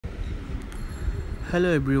Hello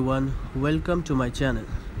everyone, welcome to my channel.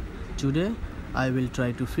 Today I will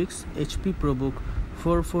try to fix HP Probook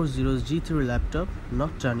 440's G3 laptop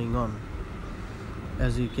not turning on.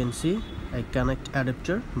 As you can see, I connect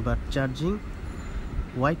adapter but charging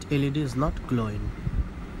white LED is not glowing.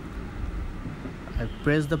 I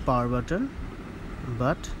press the power button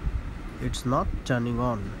but it's not turning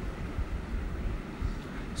on.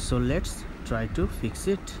 So let's try to fix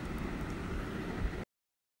it.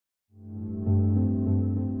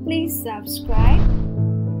 Please subscribe.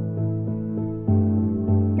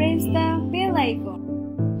 Press the bell icon.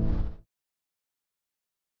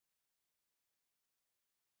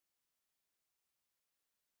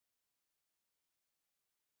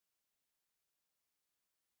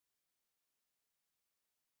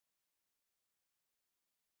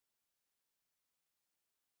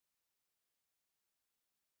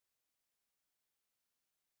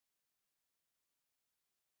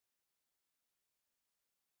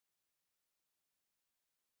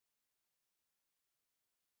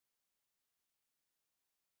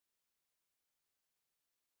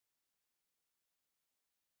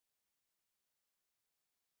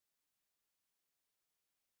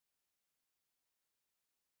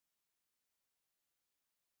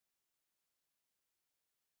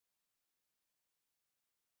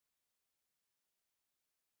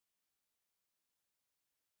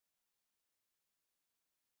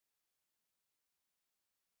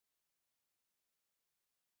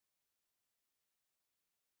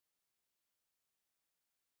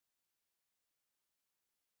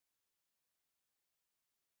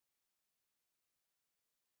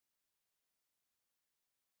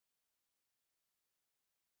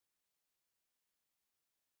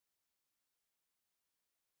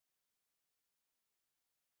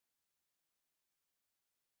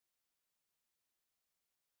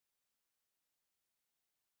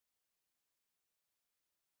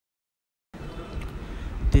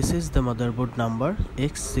 This is the motherboard number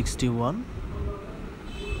X61.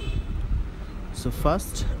 So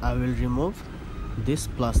first I will remove this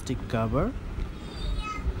plastic cover.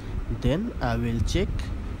 Then I will check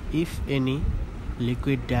if any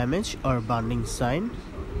liquid damage or burning sign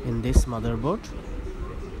in this motherboard.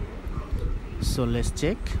 So let's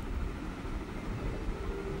check.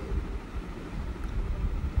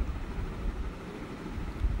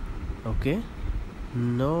 Okay,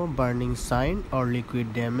 no burning sign or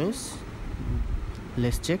liquid damage.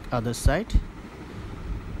 Let's check other side.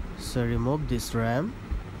 So remove this RAM.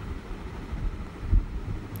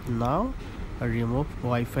 Now I remove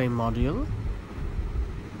Wi-Fi module.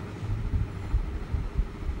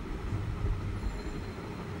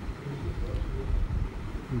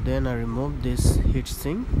 Then I remove this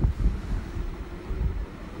heatsink.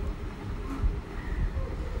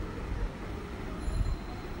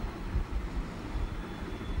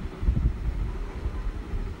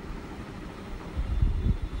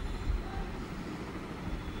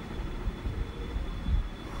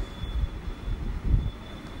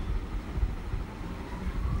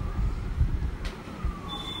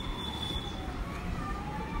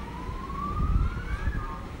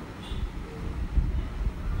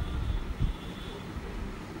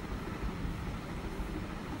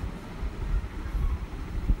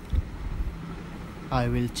 I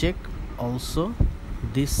will check also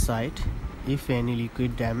this side if any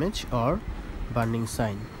liquid damage or burning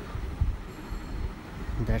sign.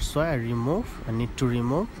 That's why I need to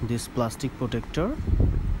remove this plastic protector.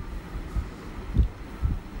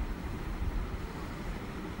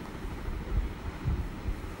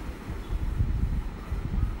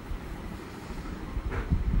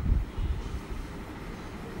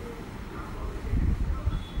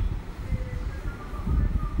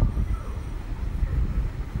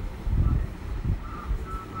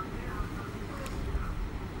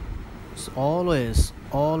 So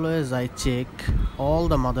always I check all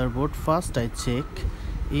the motherboard. First I check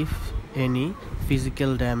if any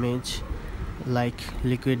physical damage like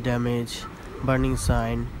liquid damage, burning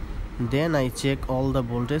sign. Then I check all the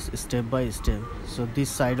voltage step by step. So this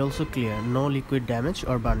side also clear, no liquid damage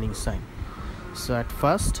or burning sign. So at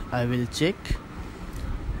first I will check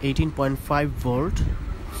 18.5 volt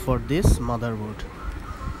for this motherboard.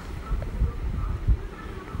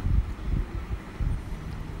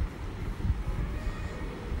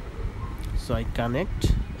 So I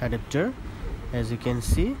connect adapter. As you can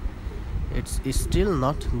see, it's still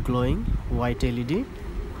not glowing white LED.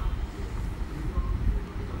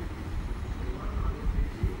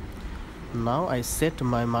 Now I set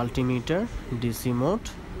my multimeter DC mode.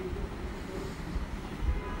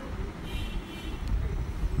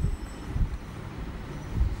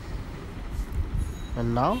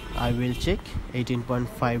 And now I will check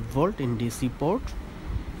 18.5 volt in DC port.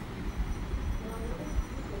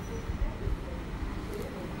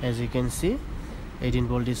 As you can see, 18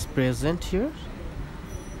 volt is present here.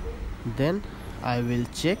 Then I will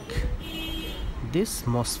check this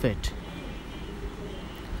MOSFET.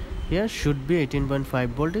 Here should be 18.5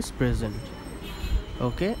 volt is present.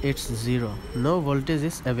 Okay, it's 0. No voltage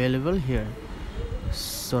is available here.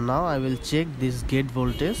 So now I will check this gate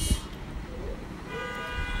voltage.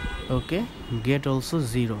 Okay, gate also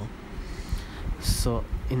 0. So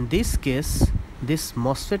in this case, this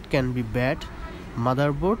MOSFET can be bad.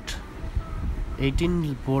 Motherboard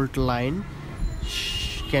 18 volt line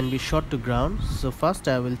can be short to ground. So first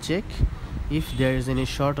I will check if there is any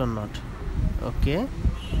short or not. Okay,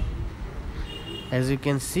 as you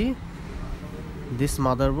can see, this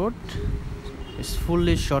motherboard is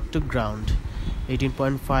fully short to ground.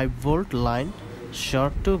 18.5 volt line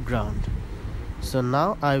short to ground. So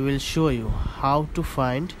now I will show you how to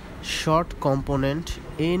find short component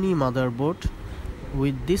any motherboard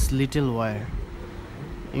with this little wire.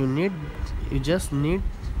 You just need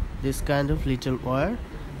this kind of little wire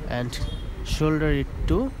and solder it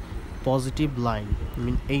to positive line,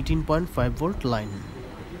 18.5 volt line.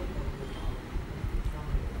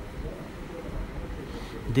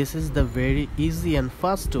 This is the very easy and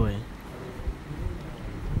fast way.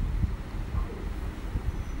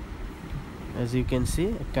 As you can see,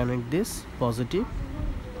 I connect this positive.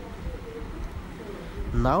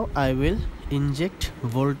 Now I will inject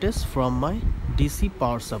voltage from my DC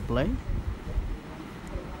power supply.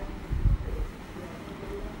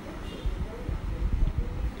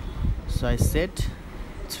 So I set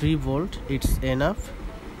 3 volt, it's enough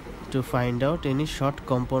to find out any short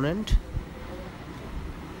component.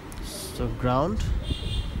 So ground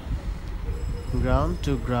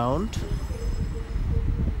to ground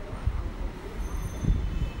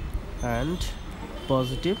and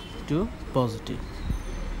positive to positive.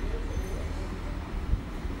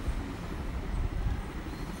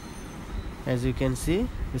 As you can see,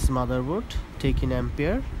 this motherboard taking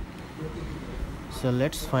ampere. So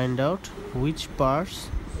let's find out which parts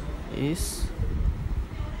is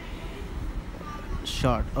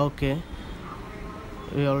short. Okay,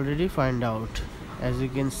 we already find out. As you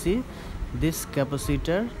can see, this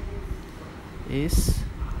capacitor is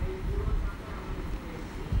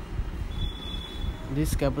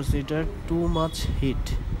too much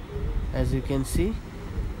heat. As you can see,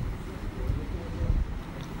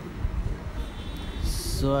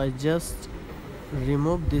 so I just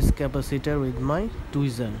remove this capacitor with my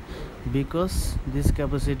tweezer because this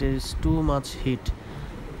capacitor is too much heat,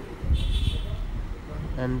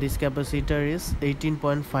 and this capacitor is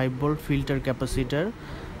 18.5 volt filter capacitor.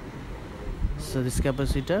 So this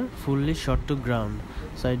capacitor fully short to ground,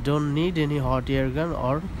 so I don't need any hot air gun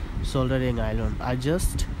or soldering iron. I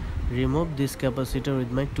just remove this capacitor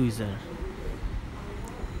with my tweezer.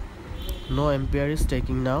 No ampere is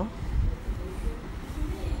taking now.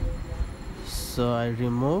 So I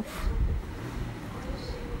remove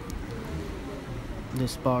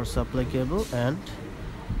this power supply cable and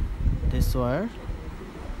this wire.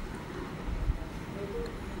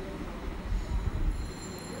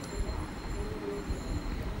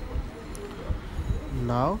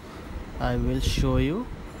 Now I will show you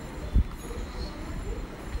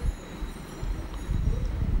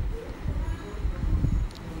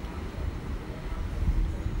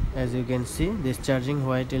as you can see, this charging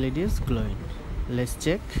white LED is glowing. Let's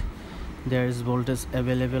check there is voltage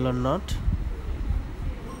available or not.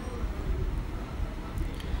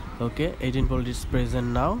 Okay, 18 volt is present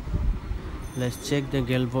now. Let's check the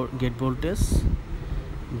gate voltage.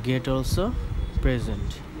 Gate also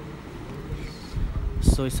present.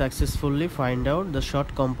 So we successfully find out the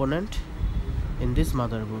short component in this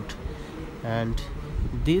motherboard, and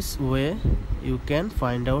this way you can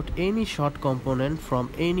find out any short component from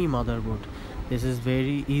any motherboard. This is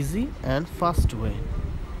very easy and fast way.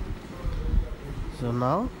 So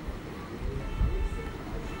now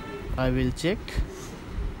I will check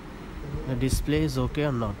the display is okay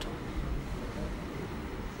or not.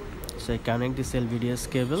 So I connect this LVDS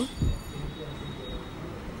cable.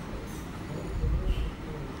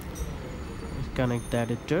 Connect the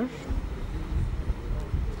adapter.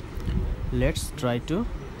 Let's try to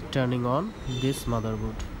turning on this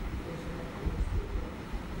motherboard.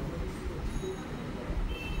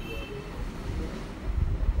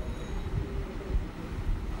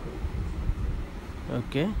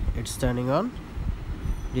 Okay, it's turning on.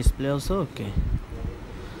 Display also okay.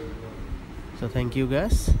 So thank you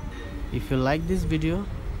guys. If you like this video,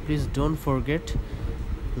 please don't forget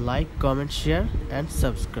like, comment, share and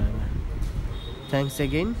subscribe. Thanks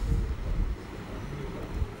again.